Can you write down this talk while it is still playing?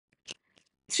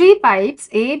Three pipes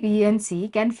A, B, and C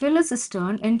can fill a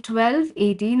cistern in 12,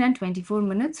 18, and 24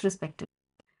 minutes respectively.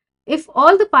 If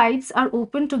all the pipes are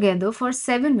open together for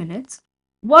 7 minutes,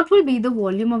 what will be the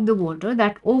volume of the water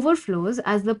that overflows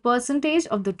as the percentage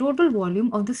of the total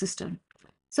volume of the cistern?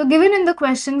 So given in the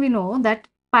question, we know that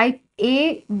pipe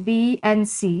A, B, and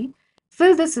C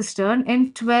fill the cistern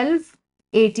in 12,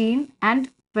 18, and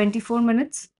 24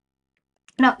 minutes.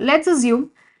 Now, let's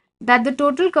assume that the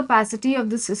total capacity of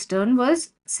the cistern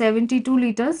was 72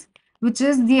 liters, which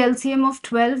is the LCM of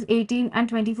 12, 18, and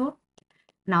 24.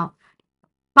 Now,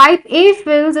 pipe A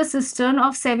fills a cistern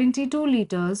of 72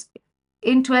 liters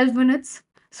in 12 minutes.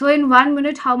 So, in 1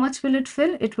 minute, how much will it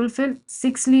fill? It will fill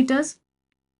 6 liters.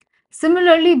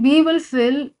 Similarly, B will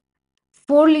fill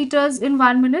 4 liters in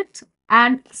 1 minute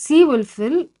and C will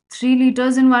fill 3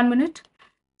 liters in 1 minute.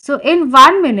 So in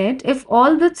 1 minute, if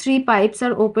all the three pipes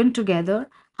are open together,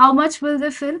 how much will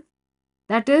they fill?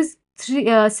 That is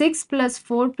 6 plus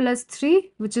 4 plus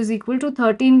 3, which is equal to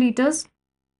 13 liters.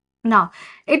 Now,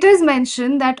 it is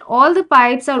mentioned that all the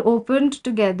pipes are opened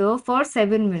together for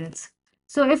 7 minutes.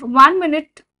 So if 1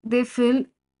 minute they fill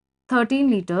 13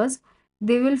 liters,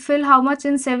 they will fill how much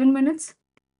in 7 minutes?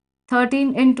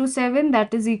 13 into 7,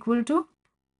 that is equal to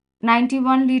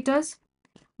 91 liters.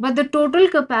 But the total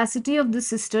capacity of the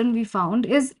cistern we found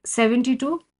is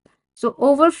 72. So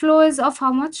overflow is of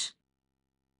how much?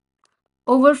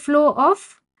 Overflow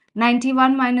of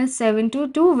 91 minus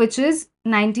 72, which is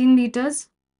 19 liters.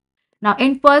 Now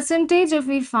in percentage, if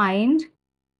we find,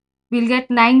 we'll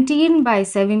get 19 by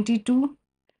 72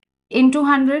 into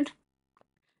 100.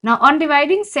 Now on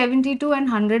dividing 72 and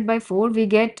 100 by 4, we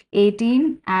get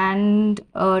 18 and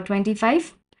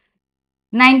 25.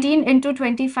 19 into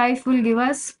 25 will give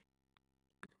us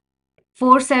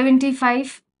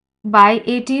 475 by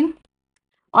 18.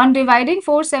 On dividing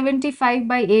 475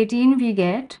 by 18, we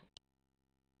get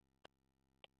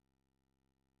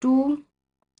 2,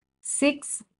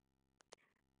 6,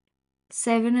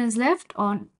 7 is left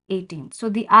on 18. So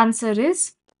the answer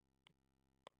is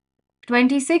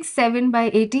 26, 7 by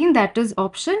 18, that is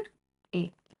option